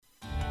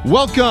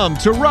Welcome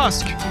to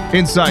Rusk,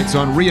 Insights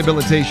on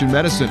Rehabilitation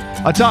Medicine,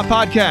 a top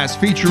podcast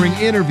featuring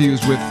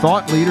interviews with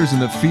thought leaders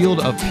in the field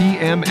of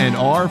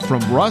PM&R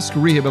from Rusk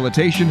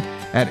Rehabilitation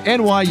at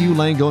NYU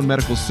Langone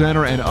Medical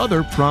Center and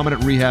other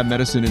prominent rehab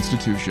medicine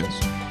institutions.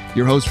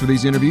 Your host for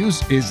these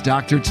interviews is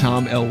Dr.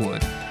 Tom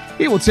Elwood.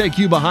 He will take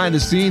you behind the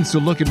scenes to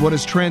look at what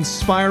is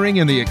transpiring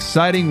in the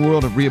exciting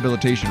world of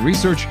rehabilitation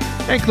research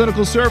and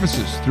clinical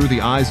services through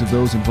the eyes of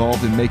those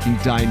involved in making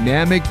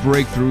dynamic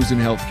breakthroughs in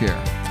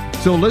healthcare.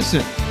 So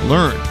listen,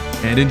 learn,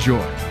 and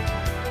enjoy.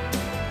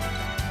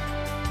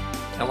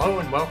 Hello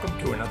and welcome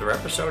to another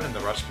episode in the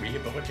Rusk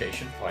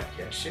Rehabilitation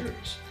podcast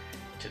series.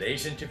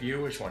 Today's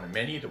interview is one of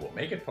many that will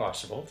make it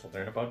possible to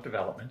learn about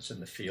developments in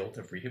the field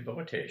of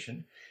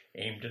rehabilitation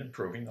aimed at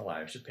improving the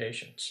lives of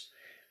patients.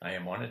 I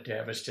am honored to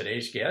have as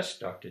today's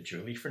guest Dr.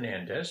 Julie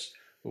Fernandes,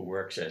 who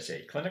works as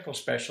a clinical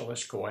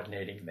specialist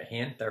coordinating the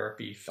Hand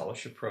Therapy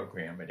Fellowship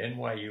Program at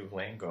NYU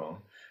Langone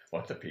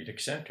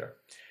Orthopedic Center.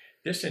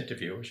 This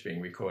interview is being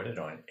recorded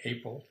on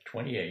April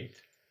 28,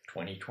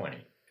 2020.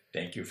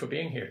 Thank you for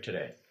being here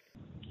today.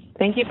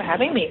 Thank you for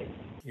having me.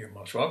 You're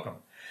most welcome.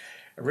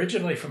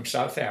 Originally from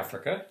South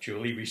Africa,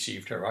 Julie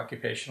received her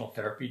occupational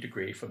therapy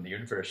degree from the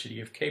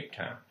University of Cape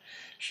Town.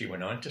 She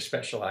went on to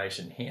specialize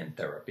in hand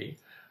therapy,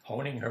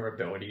 honing her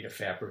ability to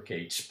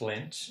fabricate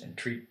splints and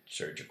treat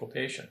surgical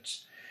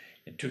patients.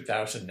 In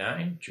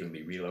 2009,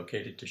 Julie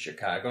relocated to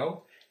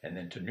Chicago and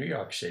then to New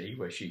York City,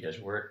 where she has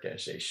worked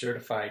as a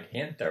certified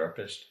hand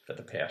therapist for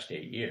the past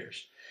 8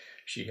 years.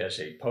 She has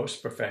a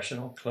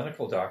post-professional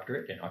clinical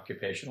doctorate in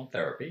occupational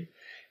therapy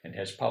and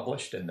has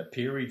published in the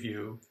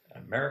peer-reviewed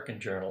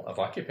American Journal of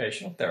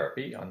Occupational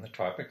Therapy on the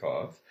topic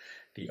of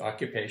the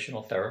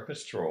occupational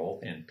therapist's role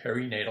in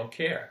perinatal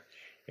care,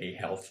 a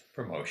health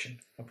promotion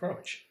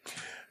approach.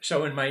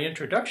 So in my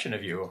introduction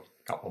of you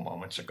a couple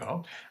moments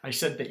ago, I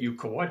said that you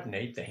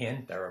coordinate the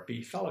Hand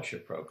Therapy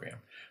Fellowship Program.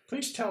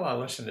 Please tell our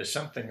listeners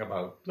something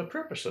about the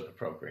purpose of the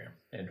program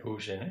and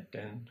who's in it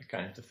and the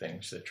kinds of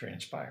things that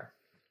transpire.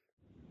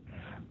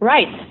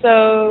 Right.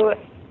 So,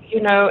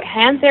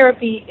 hand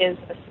therapy is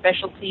a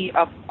specialty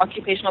of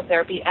occupational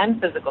therapy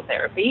and physical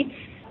therapy.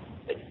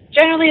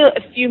 Generally,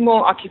 a few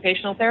more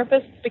occupational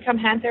therapists become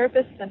hand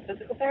therapists than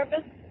physical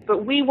therapists,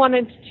 but we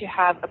wanted to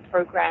have a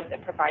program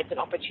that provides an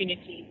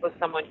opportunity for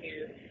someone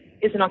who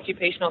is an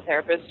occupational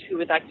therapist who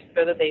would like to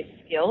further their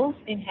skills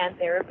in hand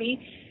therapy,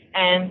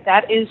 and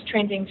that is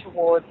trending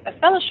towards a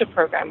fellowship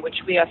program, which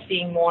we are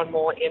seeing more and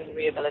more in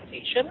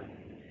rehabilitation.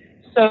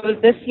 So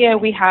this year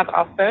we have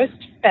our first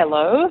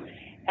fellow,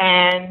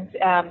 and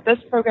this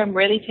program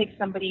really takes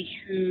somebody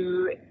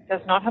who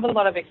does not have a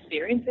lot of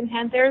experience in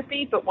hand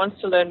therapy but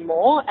wants to learn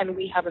more, and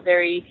we have a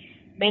very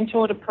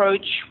mentored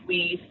approach.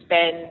 We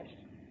spend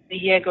the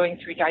year going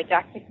through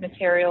didactic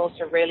material,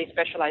 so really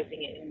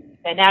specializing in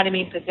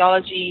anatomy,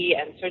 physiology,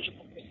 and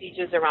surgical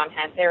procedures around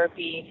hand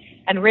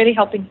therapy, and really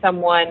helping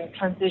someone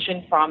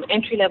transition from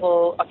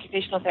entry-level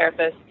occupational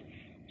therapist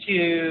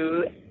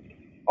to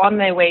on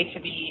their way to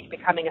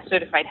becoming a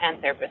certified hand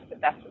therapist, if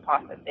that's the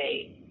path that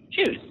they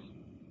choose.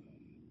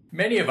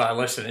 Many of our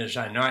listeners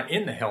are not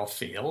in the health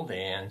field,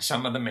 and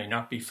some of them may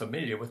not be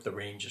familiar with the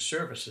range of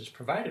services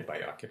provided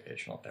by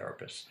occupational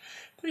therapists.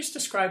 Please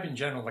describe in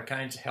general the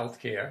kinds of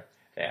health care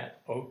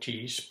that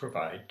OTs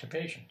provide to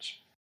patients.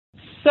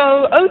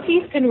 So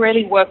OTs can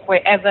really work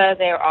wherever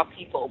there are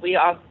people. We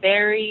are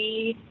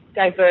very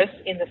diverse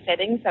in the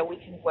settings that we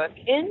can work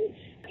in.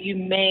 You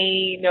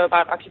may know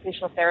about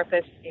occupational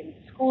therapists in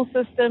school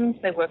systems.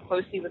 They work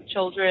closely with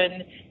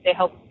children. They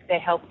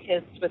help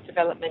kids with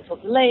developmental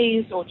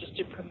delays or just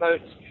to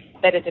promote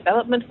better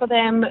development for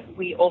them.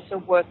 We also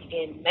work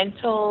in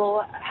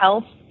mental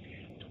health.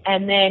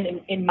 And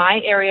then in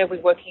my area, we're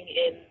working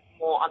in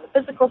more on the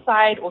physical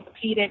side,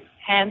 orthopedics,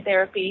 hand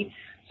therapy.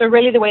 So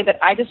really the way that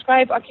I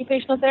describe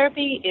occupational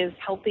therapy is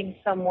helping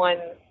someone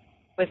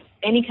with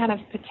any kind of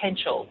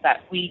potential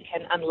that we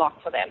can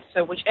unlock for them.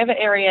 So whichever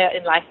area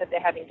in life that they're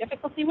having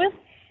difficulty with,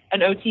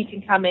 an OT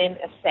can come in,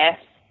 assess,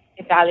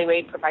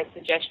 evaluate, provide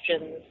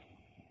suggestions,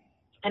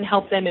 and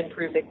help them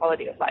improve their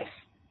quality of life.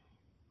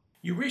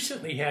 You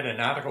recently had an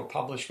article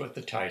published with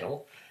the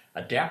title,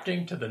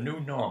 Adapting to the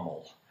New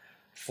Normal,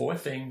 4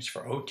 Things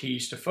for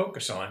OTs to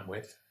Focus on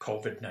with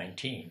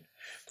COVID-19.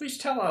 Please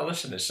tell our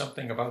listeners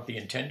something about the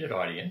intended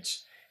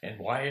audience and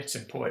why it's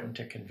important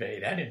to convey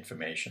that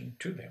information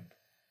to them.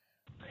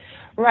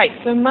 Right.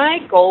 So my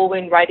goal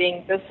when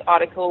writing this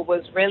article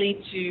was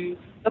really to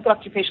look at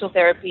occupational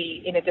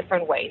therapy in a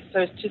different way.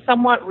 So to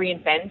somewhat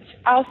reinvent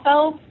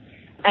ourselves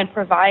and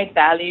provide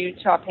value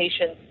to our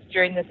patients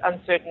during this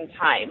uncertain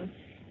time.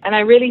 And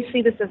I really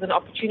see this as an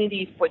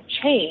opportunity for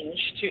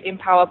change to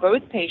empower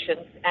both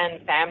patients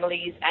and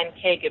families and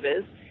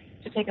caregivers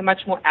to take a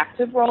much more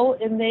active role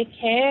in their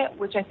care,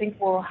 which I think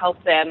will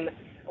help them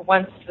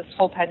once this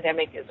whole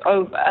pandemic is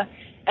over.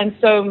 And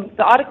so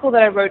the article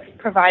that I wrote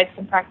provides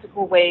some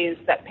practical ways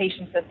that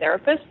patients and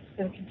therapists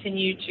can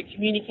continue to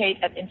communicate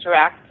and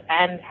interact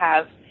and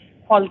have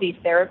quality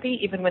therapy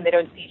even when they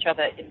don't see each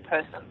other in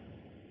person.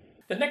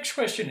 The next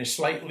question is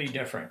slightly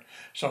different.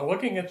 So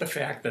looking at the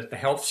fact that the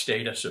health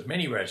status of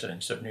many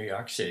residents of New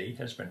York City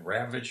has been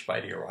ravaged by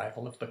the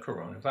arrival of the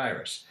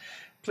coronavirus,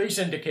 please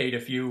indicate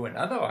if you and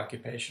other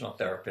occupational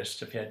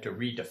therapists have had to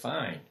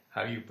redefine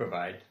how you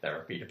provide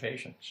therapy to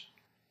patients.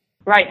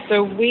 Right,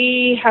 so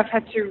we have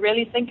had to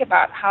really think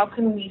about how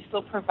can we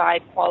still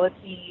provide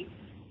quality,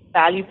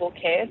 valuable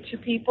care to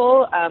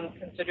people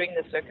considering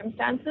the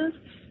circumstances.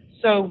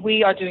 So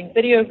we are doing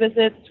video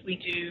visits, we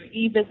do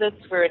e-visits,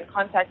 we're in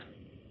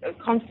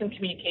constant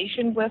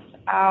communication with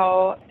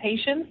our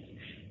patients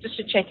just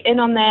to check in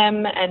on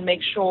them and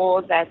make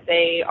sure that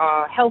they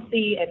are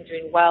healthy and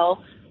doing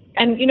well.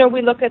 And,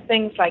 we look at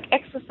things like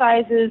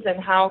exercises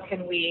and how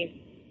can we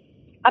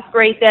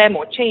upgrade them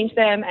or change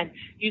them and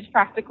use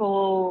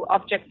practical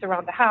objects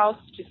around the house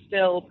to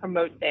still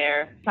promote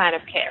their plan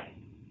of care.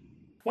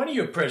 One of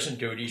your present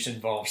duties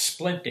involves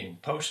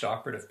splinting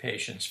post-operative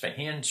patients for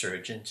hand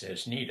surgeons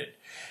as needed.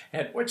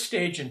 At what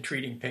stage in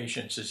treating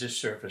patients is this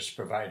service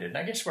provided? And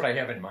I guess what I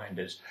have in mind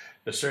is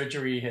the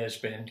surgery has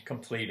been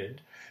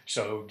completed.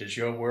 So does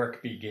your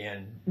work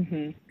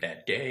begin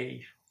that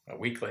day, a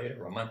week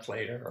later, a month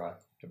later? Or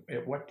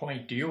at what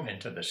point do you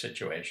enter the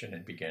situation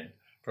and begin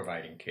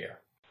providing care?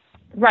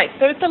 Right,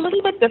 so it's a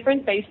little bit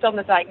different based on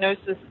the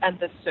diagnosis and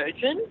the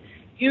surgeon.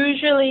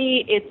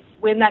 Usually it's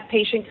when that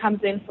patient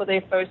comes in for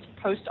their first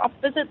post-op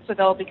visit, so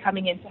they'll be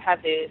coming in to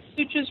have their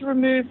sutures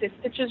removed, their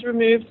stitches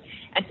removed,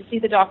 and to see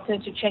the doctor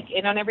to check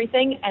in on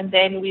everything, and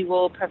then we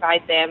will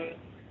provide them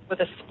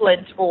with a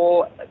splint,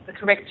 or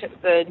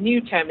the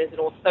new term is an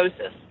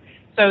orthosis.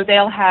 So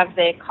they'll have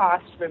their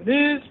cast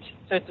removed,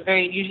 so it's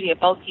usually a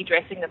bulky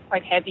dressing that's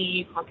quite heavy,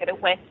 you can't get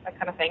it wet, that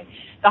kind of thing.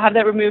 They'll have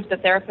that removed, the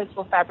therapist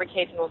will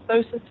fabricate an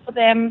orthosis for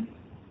them,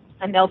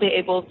 and they'll be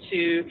able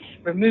to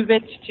remove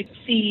it to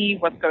see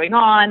what's going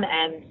on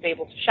and be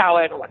able to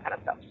shower and all that kind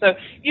of stuff. So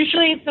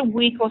usually it's a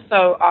week or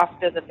so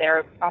after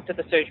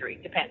the surgery,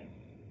 depends.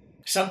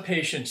 Some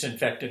patients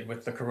infected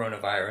with the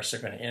coronavirus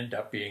are going to end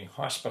up being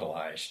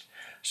hospitalized.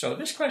 So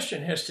this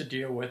question has to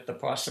deal with the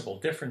possible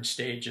different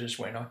stages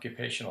when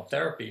occupational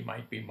therapy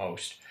might be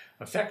most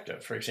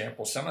effective. For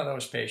example, some of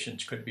those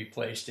patients could be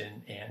placed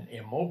in an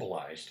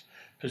immobilized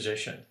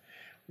position.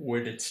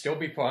 Would it still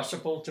be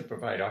possible to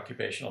provide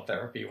occupational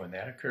therapy when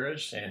that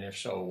occurs? And if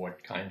so,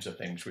 what kinds of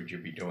things would you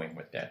be doing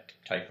with that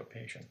type of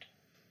patient?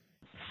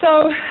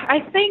 So I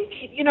think,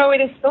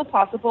 it is still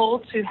possible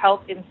to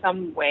help in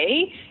some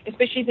way,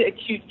 especially the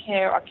acute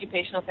care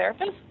occupational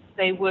therapists.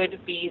 They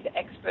would be the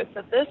experts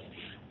at this.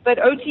 But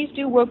OTs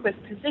do work with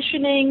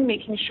positioning,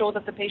 making sure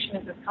that the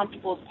patient is as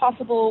comfortable as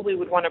possible. We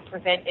would want to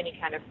prevent any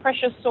kind of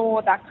pressure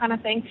sore, that kind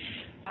of thing.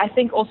 I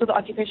think also the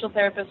occupational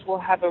therapists will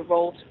have a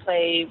role to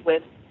play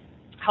with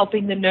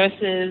helping the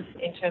nurses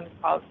in terms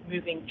of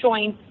moving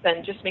joints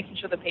and just making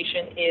sure the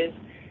patient is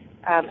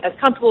as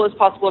comfortable as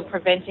possible and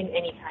preventing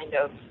any kind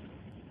of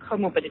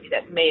comorbidity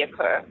that may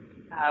occur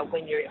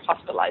when you're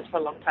hospitalized for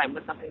a long time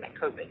with something like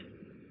COVID.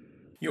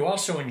 You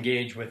also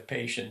engage with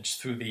patients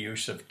through the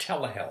use of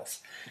telehealth.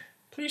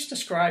 Please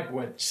describe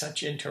what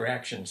such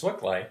interactions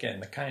look like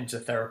and the kinds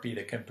of therapy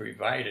that can be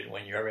provided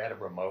when you're at a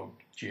remote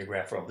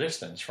geographical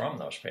distance from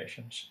those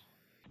patients.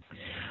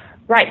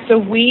 Right, so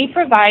we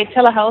provide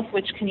telehealth,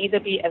 which can either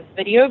be a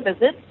video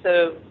visit,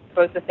 so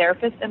both the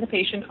therapist and the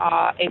patient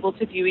are able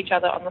to view each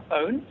other on the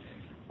phone,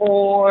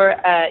 or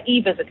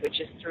e-visit,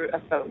 which is through a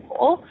phone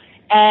call.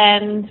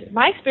 And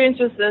my experience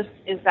with this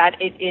is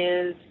that it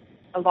is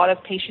a lot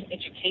of patient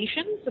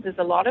education, so there's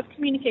a lot of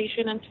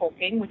communication and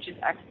talking, which is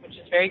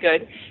very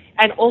good.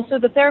 And also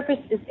the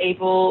therapist is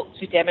able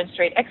to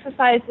demonstrate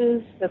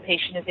exercises, the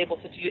patient is able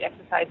to do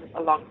exercises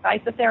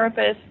alongside the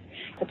therapist,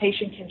 the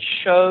patient can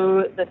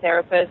show the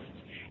therapist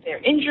their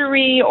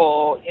injury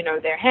or,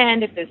 their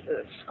hand, if there's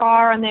a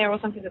scar on there or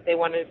something that they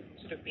want to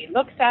sort of be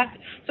looked at.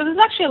 So there's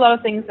actually a lot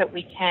of things that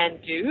we can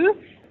do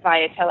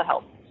via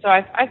telehealth. So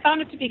I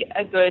found it to be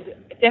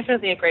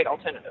definitely a great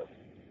alternative.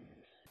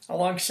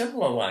 Along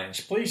similar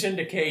lines, please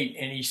indicate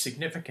any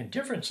significant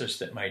differences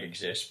that might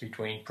exist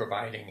between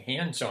providing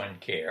hands-on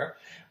care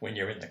when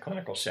you're in the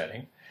clinical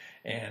setting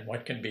and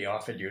what can be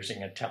offered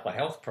using a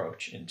telehealth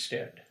approach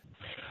instead.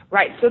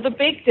 Right, so the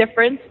big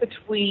difference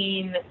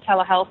between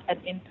telehealth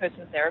and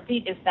in-person therapy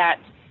is that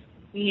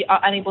we are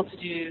unable to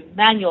do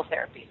manual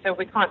therapy. So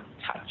we can't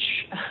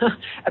touch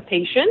a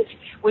patient,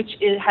 which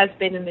has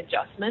been an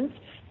adjustment.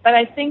 But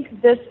I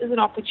think this is an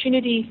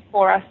opportunity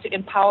for us to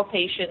empower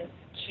patients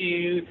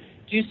to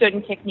do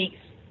certain techniques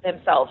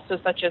themselves. So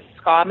such as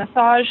scar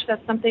massage,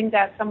 that's something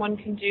that someone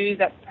can do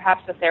that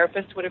perhaps a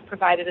therapist would have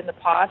provided in the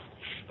past,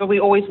 but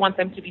we always want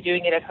them to be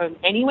doing it at home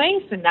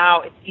anyway, so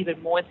now it's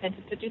even more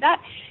incentive to do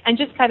that. And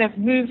just kind of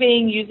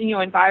moving, using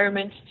your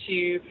environment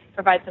to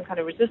provide some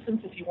kind of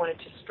resistance if you wanted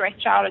to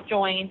stretch out a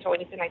joint or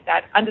anything like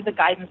that under the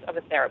guidance of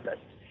a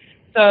therapist.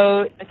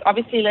 So it's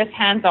obviously less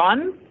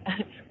hands-on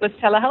with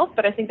telehealth,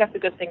 but I think that's a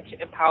good thing to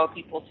empower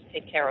people to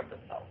take care of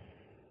themselves.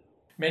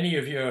 Many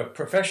of your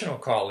professional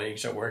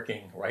colleagues are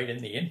working right in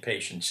the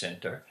inpatient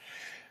center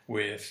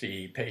with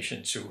the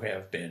patients who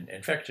have been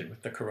infected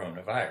with the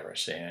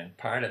coronavirus, and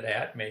part of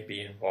that may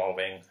be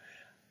involving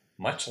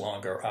much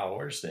longer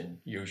hours than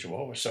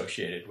usual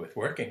associated with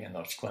working in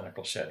those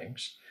clinical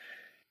settings.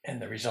 And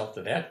the result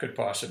of that could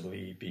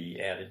possibly be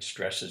added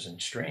stresses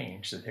and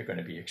strains that they're going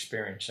to be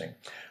experiencing.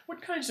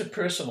 What kinds of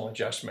personal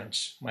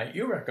adjustments might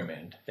you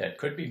recommend that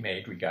could be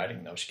made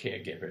regarding those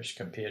caregivers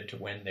compared to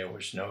when there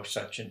was no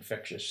such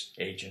infectious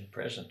agent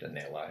present in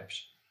their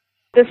lives?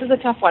 This is a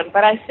tough one,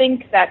 but I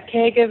think that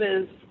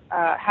caregivers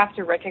have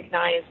to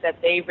recognize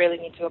that they really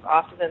need to look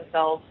after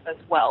themselves as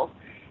well,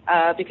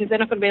 because they're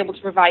not going to be able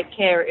to provide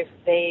care if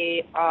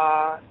they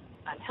are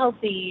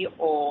unhealthy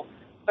or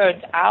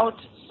burnt out.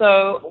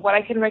 So what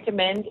I can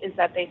recommend is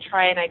that they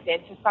try and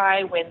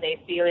identify when they're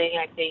feeling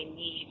like they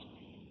need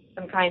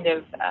some kind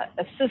of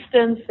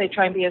assistance. They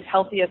try and be as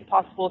healthy as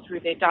possible through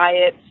their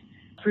diet,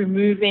 through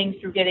moving,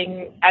 through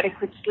getting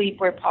adequate sleep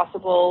where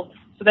possible,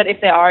 so that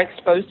if they are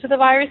exposed to the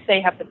virus, they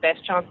have the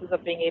best chances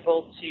of being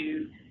able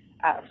to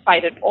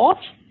fight it off.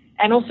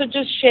 And also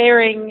just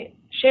sharing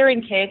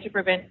care to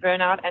prevent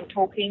burnout and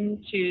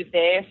talking to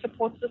their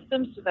support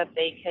system so that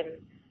they can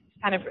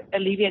kind of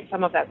alleviate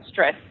some of that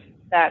stress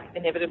that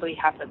inevitably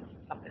happens,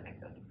 something like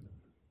this.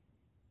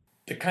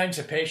 The kinds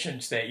of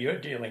patients that you're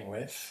dealing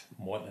with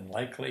more than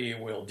likely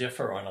will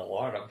differ on a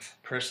lot of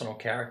personal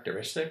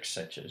characteristics,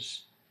 such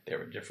as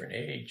their different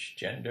age,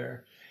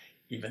 gender,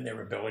 even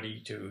their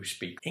ability to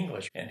speak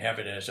English and have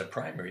it as a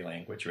primary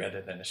language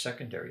rather than a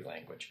secondary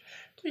language.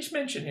 Please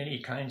mention any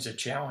kinds of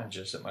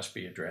challenges that must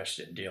be addressed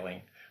in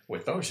dealing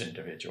with those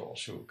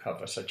individuals who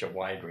cover such a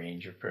wide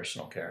range of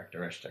personal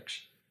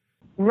characteristics.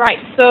 Right.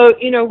 So,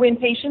 when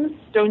patients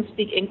don't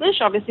speak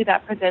English, obviously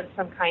that presents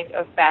some kind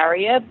of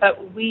barrier,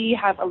 but we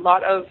have a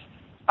lot of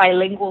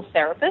bilingual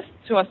therapists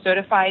who are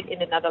certified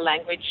in another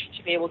language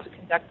to be able to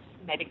conduct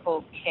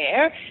medical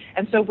care.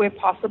 And so where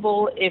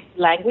possible, if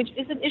language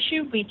is an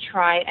issue, we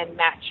try and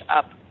match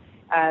up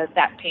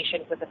that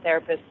patient with a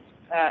therapist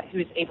who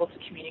is able to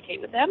communicate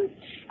with them.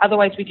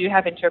 Otherwise, we do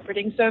have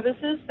interpreting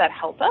services that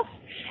help us.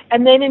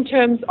 And then in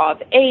terms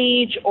of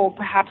age or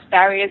perhaps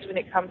barriers when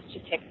it comes to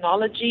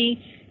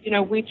technology,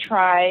 we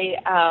try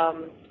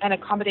and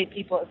accommodate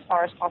people as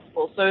far as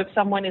possible. So if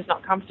someone is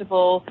not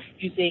comfortable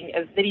using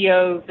a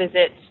video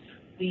visit,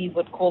 we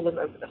would call them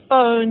over the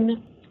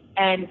phone,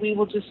 and we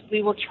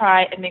will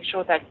try and make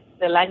sure that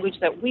the language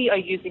that we are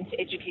using to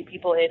educate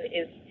people in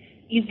is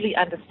easily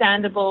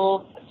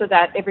understandable so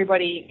that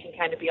everybody can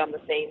kind of be on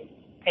the same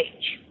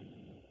page.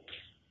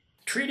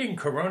 Treating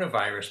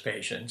coronavirus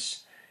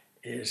patients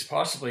is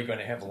possibly going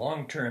to have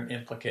long-term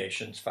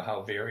implications for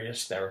how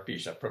various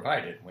therapies are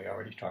provided. We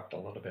already talked a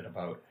little bit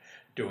about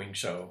doing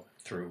so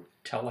through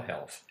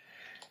telehealth.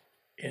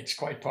 It's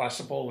quite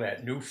possible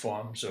that new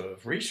forms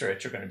of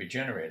research are going to be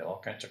generated.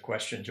 All kinds of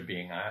questions are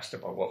being asked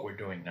about what we're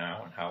doing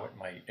now and how it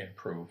might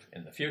improve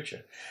in the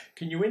future.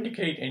 Can you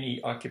indicate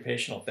any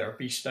occupational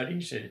therapy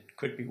studies it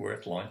could be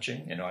worth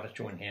launching in order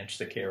to enhance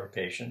the care of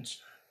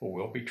patients who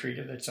will be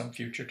treated at some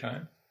future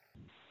time?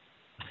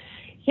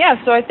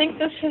 Yeah, so I think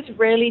this has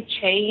really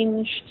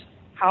changed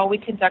how we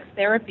conduct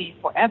therapy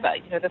forever.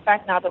 The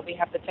fact now that we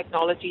have the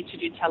technology to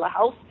do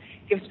telehealth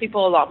gives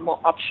people a lot more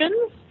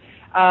options.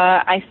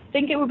 I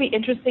think it would be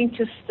interesting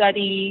to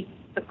study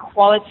the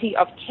quality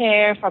of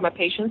care from a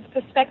patient's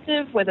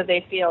perspective, whether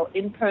they feel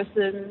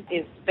in-person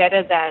is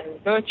better than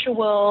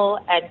virtual,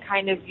 and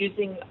kind of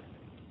using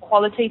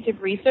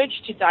qualitative research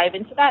to dive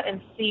into that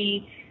and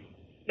see,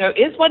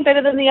 is one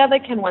better than the other?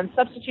 Can one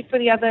substitute for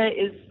the other?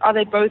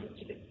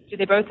 Do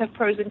they both have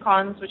pros and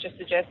cons, which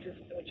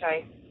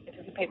I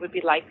anticipate would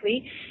be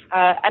likely?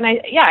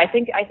 I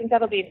think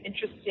that'll be an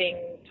interesting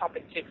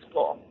topic to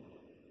explore.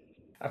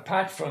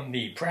 Apart from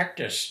the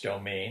practice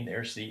domain,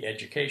 there's the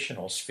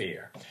educational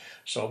sphere.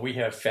 So we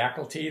have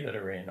faculty that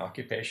are in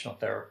occupational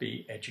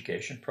therapy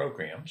education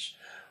programs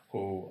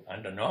who,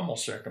 under normal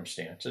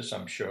circumstances,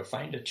 I'm sure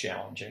find it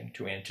challenging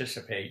to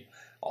anticipate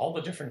all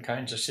the different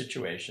kinds of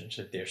situations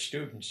that their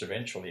students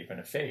eventually are going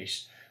to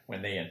face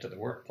when they enter the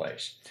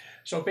workplace.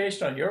 So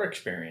based on your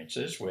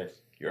experiences with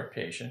your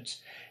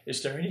patients,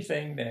 is there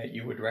anything that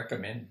you would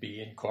recommend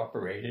be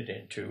incorporated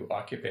into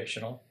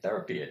occupational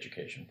therapy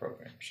education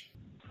programs?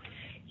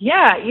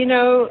 Yeah,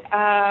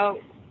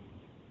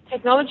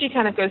 technology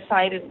kind of goes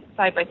side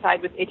by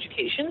side with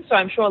education. So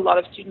I'm sure a lot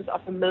of students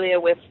are familiar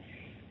with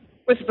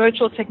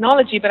virtual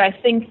technology, but I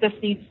think this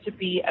needs to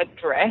be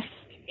addressed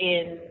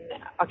in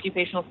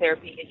occupational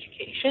therapy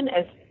education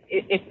as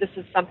if this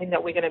is something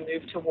that we're going to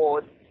move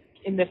towards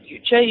in the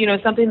future.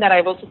 Something that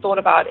I've also thought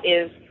about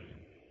is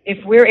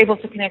if we're able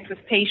to connect with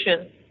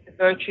patients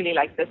virtually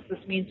like this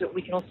means that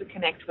we can also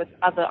connect with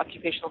other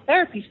occupational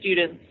therapy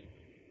students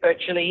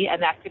virtually,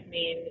 and that could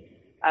mean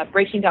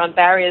breaking down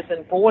barriers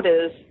and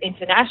borders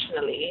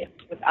internationally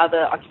with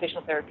other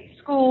occupational therapy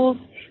schools.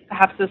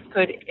 Perhaps this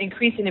could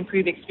increase and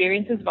improve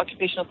experiences of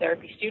occupational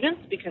therapy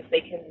students because they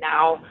can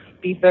now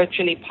be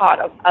virtually part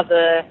of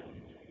other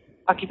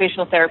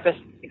occupational therapist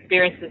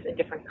experiences in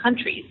different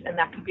countries, and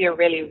that could be a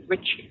really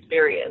rich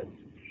experience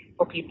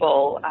for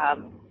people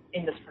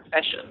in this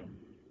profession,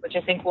 which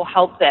I think will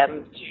help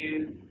them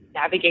to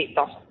navigate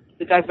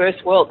the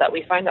diverse world that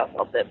we find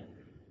ourselves in.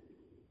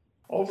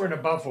 Over and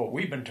above what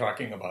we've been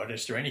talking about,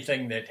 is there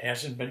anything that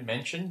hasn't been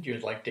mentioned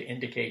you'd like to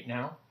indicate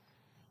now?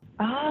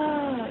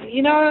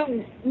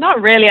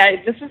 Not really.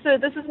 This is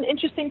an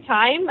interesting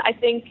time. I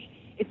think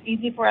it's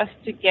easy for us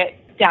to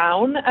get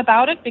down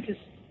about it because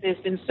there's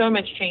been so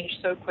much change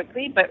so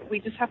quickly, but we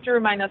just have to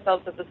remind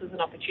ourselves that this is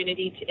an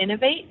opportunity to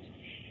innovate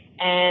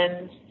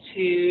and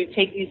to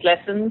take these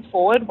lessons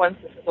forward once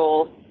this is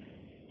all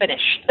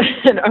finished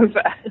and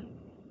over.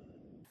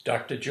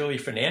 Dr. Julie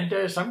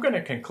Fernandes, I'm going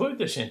to conclude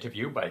this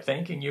interview by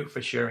thanking you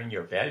for sharing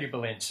your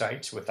valuable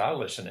insights with our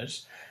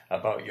listeners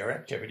about your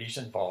activities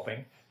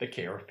involving the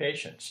care of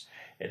patients.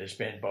 It has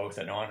been both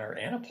an honor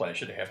and a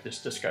pleasure to have this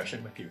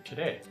discussion with you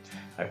today.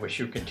 I wish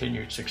you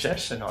continued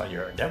success in all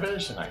your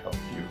endeavors, and I hope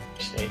you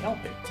stay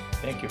healthy.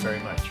 Thank you very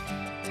much.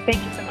 Thank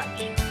you so much.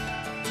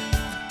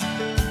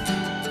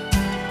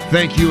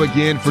 Thank you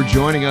again for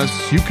joining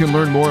us. You can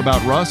learn more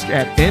about Rusk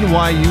at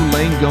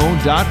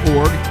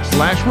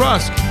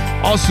nyulangone.org/Rusk.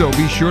 Also,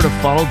 be sure to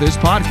follow this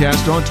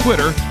podcast on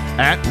Twitter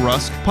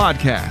 @Rusk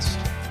Podcast.